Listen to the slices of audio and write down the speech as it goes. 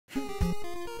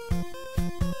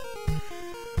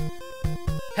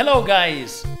Hello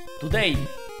guys! Today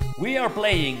we are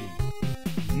playing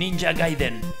Ninja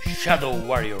Gaiden Shadow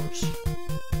Warriors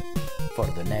for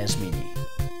the NES Mini.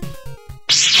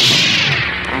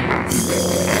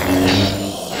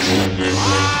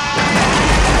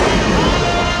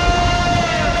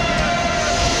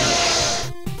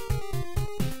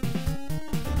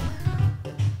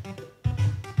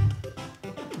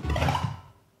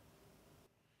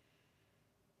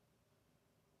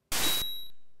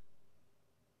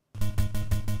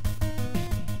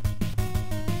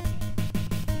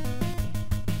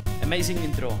 Amazing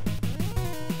intro.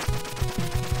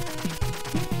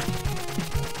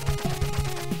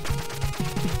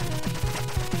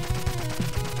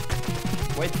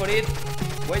 Wait for it.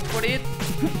 Wait for it.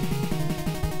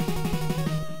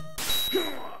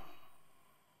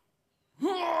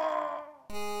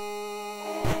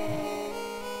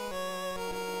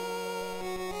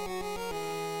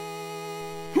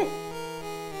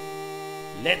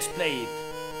 Let's play it.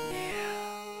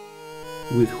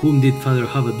 With whom did father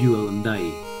have a duel and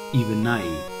die? Even I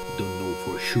don't know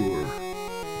for sure.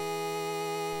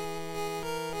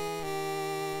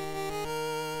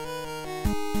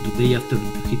 The day after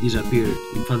he disappeared,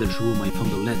 in father's room I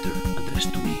found a letter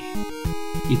addressed to me.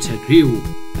 It said, Ryu,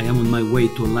 I am on my way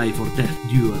to a life or death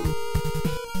duel.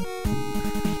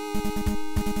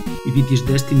 If it is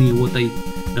destiny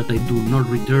that I do not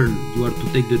return, you are to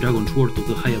take the dragon sword of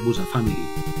the Hayabusa family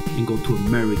and go to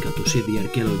America to see the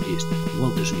archaeologist,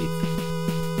 Walter Smith.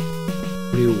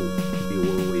 Ryu, be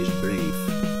always brave.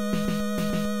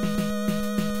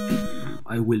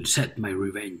 I will set my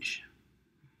revenge.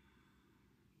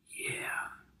 Yeah.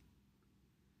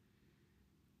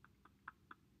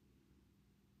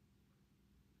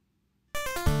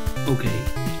 Okay.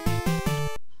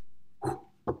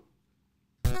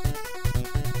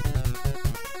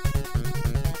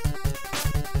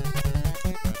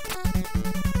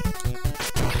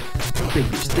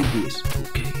 Take this,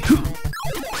 okay.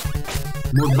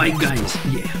 More bike guys,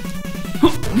 yeah.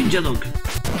 Ninja dog,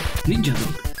 ninja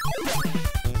dog.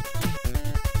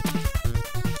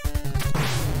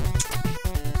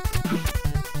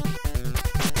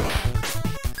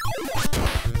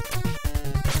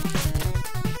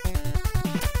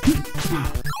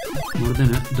 More than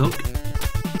a dog.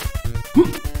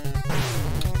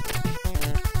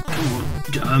 Come on,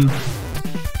 jump.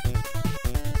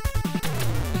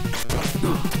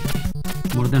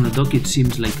 More than a dog, it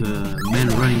seems like a man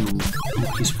running on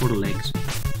his four legs.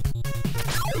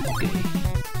 Okay.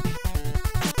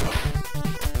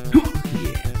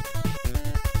 Yeah.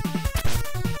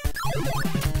 Come on.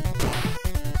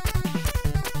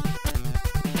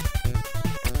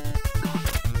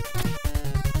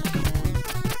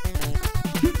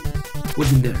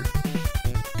 What's in there?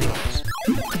 Take this.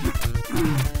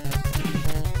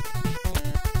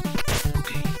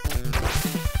 Okay.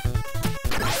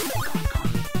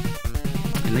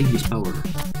 I like this power.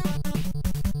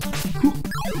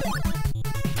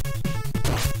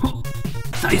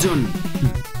 Tyson!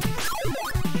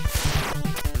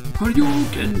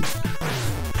 Ryūkenden!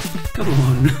 Come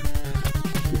on!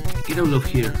 Get out of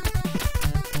here.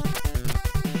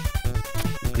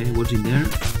 Okay, what's in there?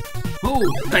 Oh!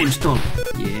 Time stop!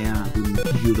 Yeah,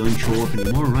 you don't show off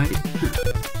anymore, right?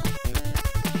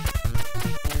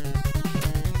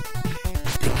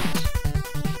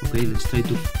 Okay, let's try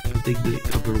to take the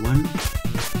upper one.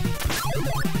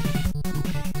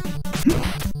 Okay.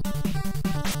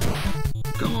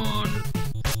 Come on!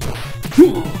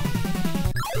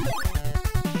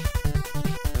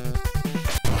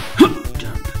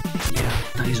 Jump! Yeah,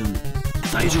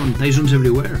 Tyson's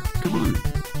everywhere. Come on!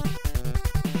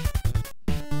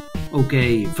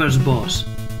 Okay, first boss.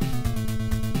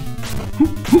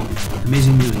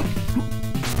 Amazing music.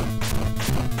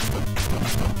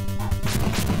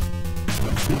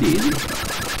 Pretty easy.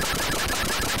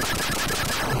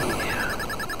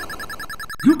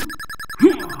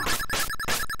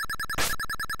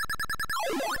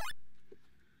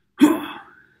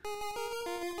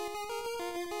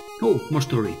 Oh, more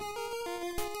story.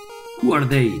 Who are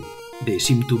they? They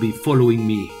seem to be following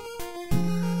me.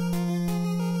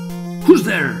 Who's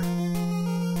there?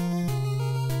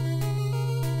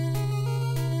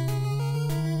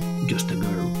 Just a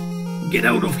girl. Get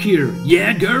out of here!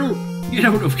 Yeah, girl? Get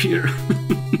out of here!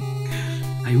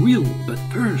 I will, but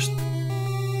first...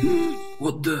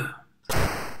 What the...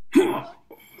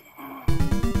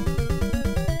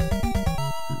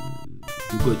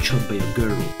 You got shot by a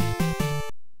girl.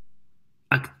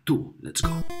 Act 2, let's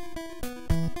go.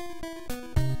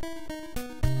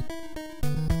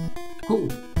 Oh,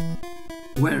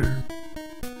 where?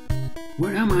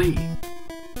 Where am I?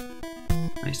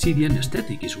 I see the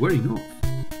anesthetic is wearing off.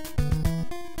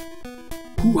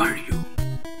 Who are you?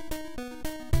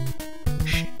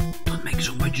 Shh, don't make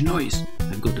so much noise.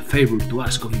 I've got a favor to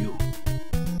ask of you.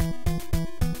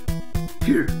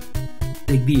 Here,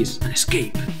 take this and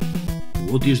escape.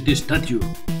 What is this statue?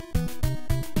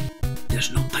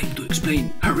 There's no time to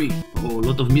explain. Hurry! Oh, a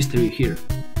lot of mystery here.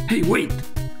 Hey, wait!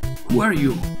 Who are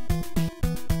you?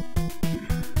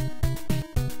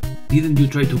 Didn't you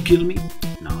try to kill me?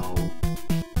 No.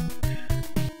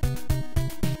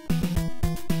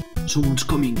 Someone's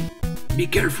coming. Be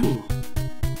careful.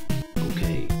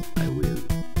 Okay, I will.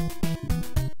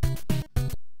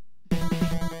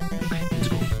 Okay, let's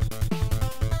go.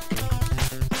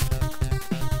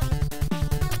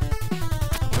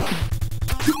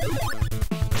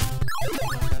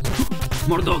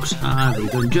 More dogs. Ah, they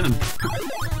don't jump.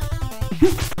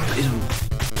 Tyson.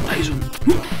 Tyson.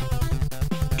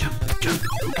 Jump, jump.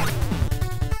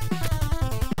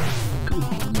 Come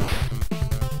on.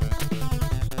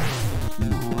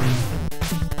 Come on.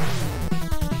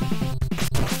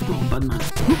 Go on, Batman.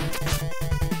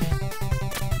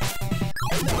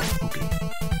 Okay. Okay.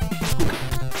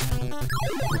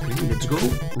 Okay, let's go.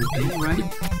 Okay, right.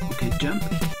 Okay, jump.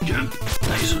 Jump.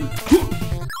 Tyson.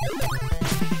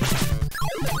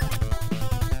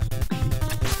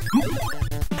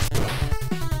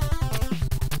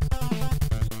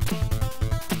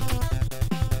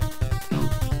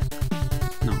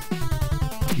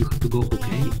 You have to go,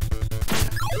 okay.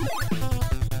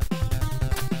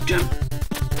 Jump!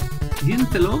 Didn't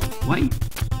fell off? Why?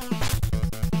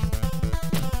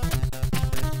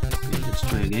 Okay, let's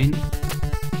try again.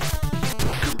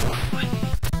 Come on.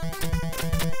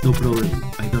 No problem,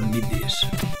 I don't need this.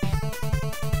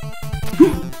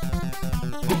 Oh,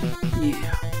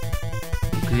 yeah.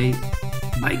 Okay,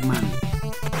 bike man.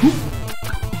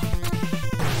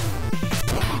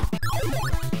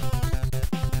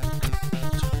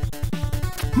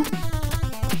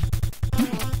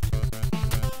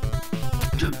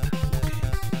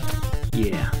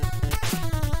 Yeah.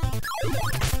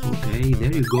 Okay,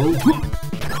 there you go.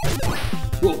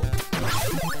 Whoa.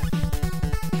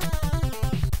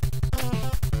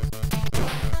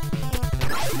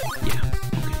 Yeah,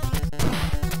 okay.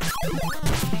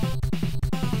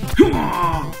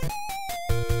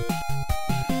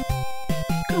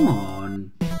 Come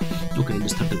on. Okay,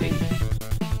 let's start again.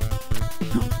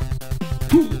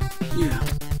 Yeah.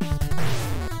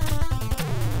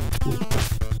 Whoa.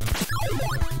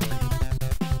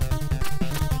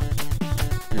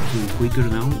 Let's do it quicker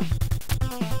now.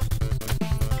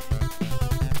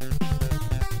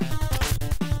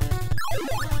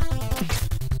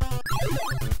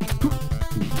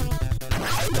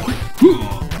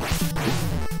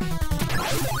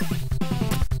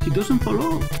 He doesn't fall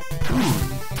off. Come on.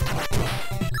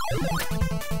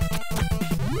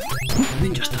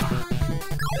 Ninja star.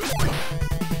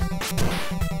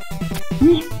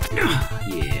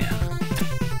 Yeah.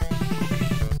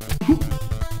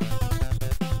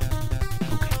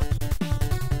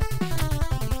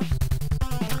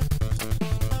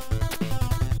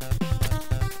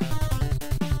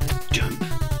 Jump.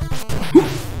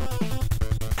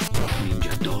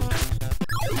 Ninja dog.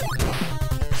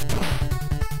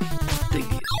 Take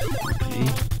this. Okay.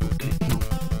 Okay. No.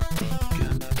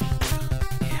 Jump.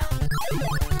 Yeah.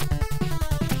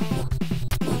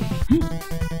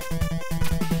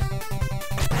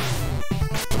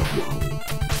 Wow.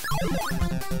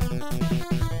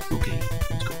 Okay.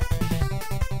 Let's go.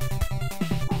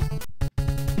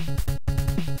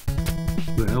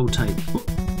 We're outside.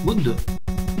 What the?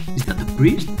 Is that a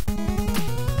priest?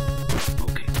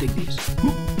 Okay, take this.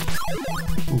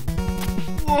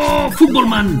 Oh, football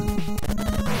man!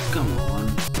 Come on.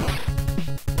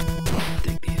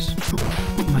 Take this.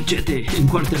 Machete and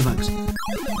quarterbacks.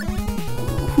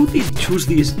 Who did choose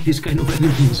this kind of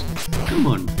enemies? Come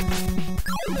on.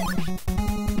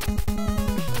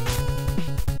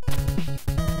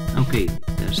 Okay,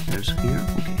 there's stairs here.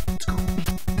 Okay, let's go.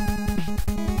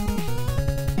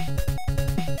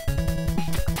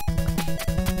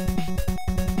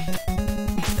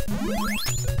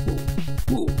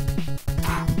 Whoa.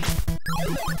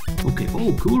 Okay,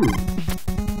 oh cool.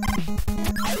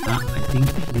 I think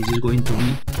this is going to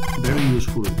be very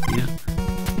useful, yeah.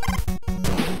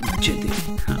 Machete.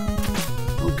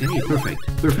 Okay,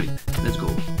 perfect, let's go.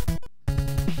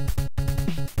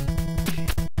 Okay.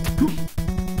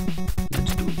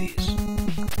 Let's do this.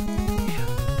 Yeah.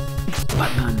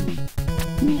 Batman.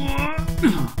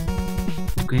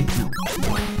 Okay, now.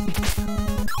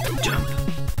 Jump.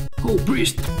 Oh,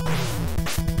 priest.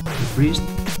 The priest.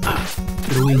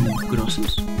 Throwing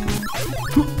crosses. Come on.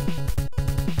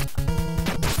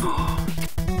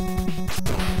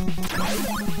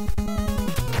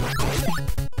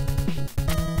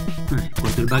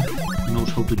 Quarterback knows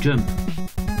how to jump.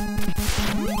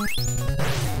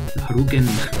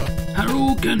 Ryūkenden.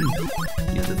 Ryūkenden!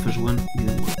 Yeah, the first one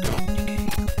didn't work. Okay,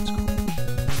 let's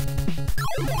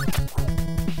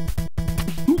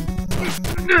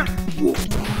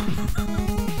go.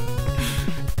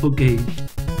 Okay.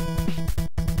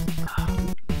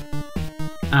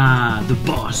 Ah, the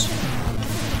boss.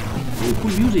 Oh,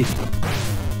 cool music.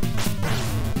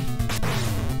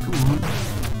 Come on.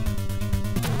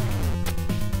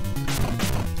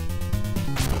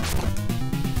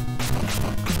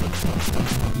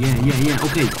 Yeah,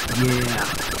 okay, yeah.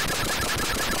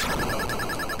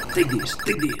 Take this.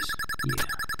 Yeah.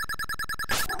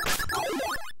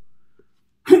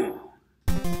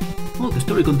 Oh, the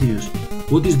story continues.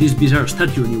 What is this bizarre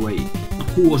statue anyway? And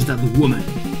who was that woman?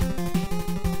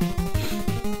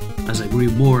 As I grew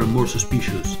more and more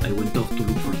suspicious, I went off to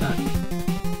look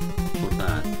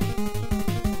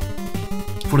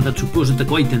for that supposed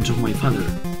acquaintance of my father,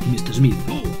 Mr. Smith.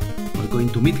 Oh, we're going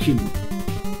to meet him.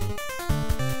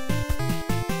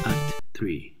 Act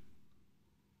 3.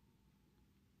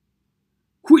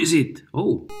 Who is it?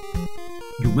 Oh,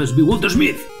 you must be Walter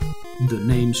Smith. The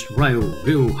name's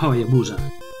Ryu Hayabusa.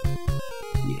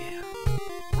 Yeah.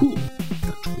 Who?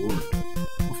 That's word.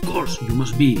 Of course, you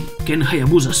must be Ken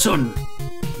Hayabusa's son.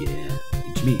 Yeah,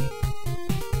 it's me.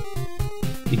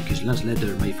 In his last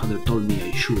letter, my father told me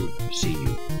I should see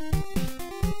you.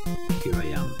 Here I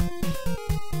am.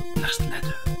 Last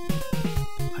letter.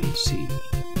 I see.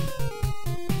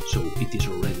 So it is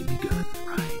already begun,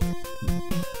 right?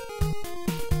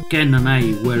 Ken and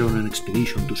I were on an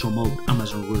expedition to some old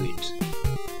Amazon ruins.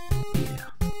 Yeah.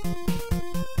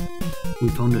 We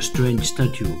found a strange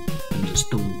statue and a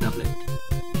stone tablet.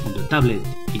 On the tablet,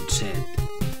 it said...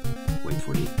 Wait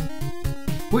for it.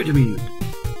 Wait a minute.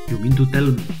 You mean to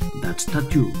tell that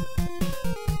statue?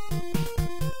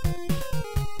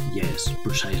 Yes,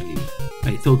 precisely.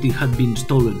 I thought it had been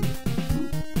stolen.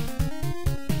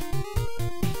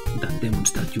 That demon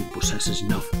statue possesses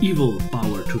enough evil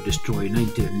power to destroy an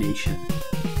entire nation.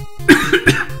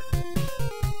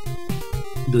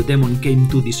 The demon came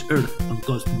to this earth and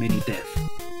caused many deaths.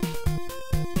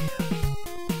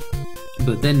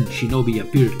 But then Shinobi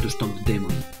appeared to stop the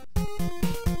demon.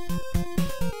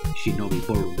 Shinobi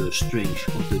borrowed the strength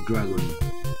of the dragon's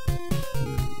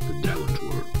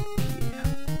word, yeah,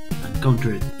 and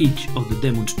countered each of the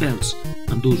demon's spells,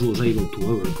 and thus was able to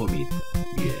overcome it,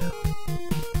 yeah.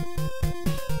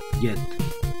 Yet,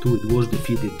 though it was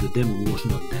defeated, the demon was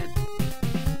not dead.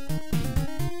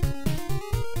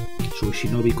 So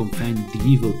Shinobi confined the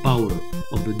evil power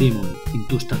of the demon in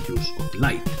two statues of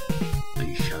light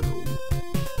and shadow,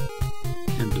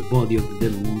 and the body of the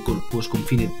demon was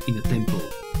confined in a temple.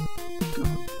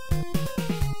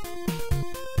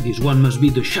 This one must be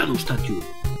the shadow statue,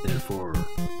 therefore...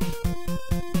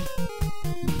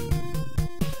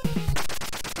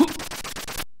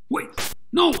 Wait,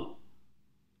 no!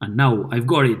 And now I've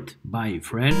got it, bye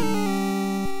friend.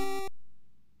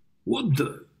 What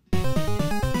the...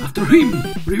 After him,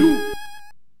 Ryu!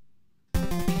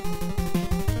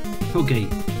 Okay,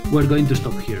 we're going to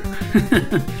stop here.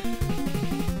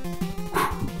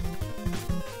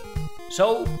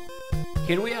 So,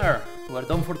 here we are. We're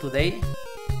done for today.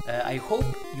 I hope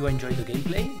you enjoyed the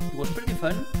gameplay. It was pretty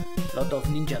fun. A lot of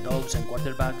ninja dogs and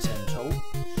quarterbacks and so.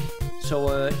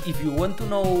 So if you want to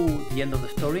know the end of the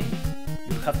story,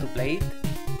 you have to play it.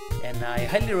 And I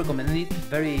highly recommend it.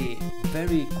 Very,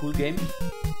 very cool game.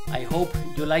 I hope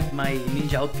you liked my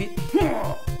ninja outfit.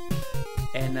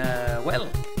 And well,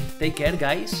 take care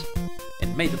guys.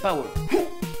 And may the power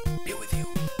be with you.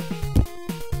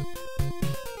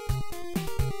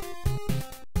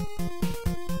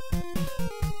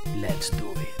 Let's do it.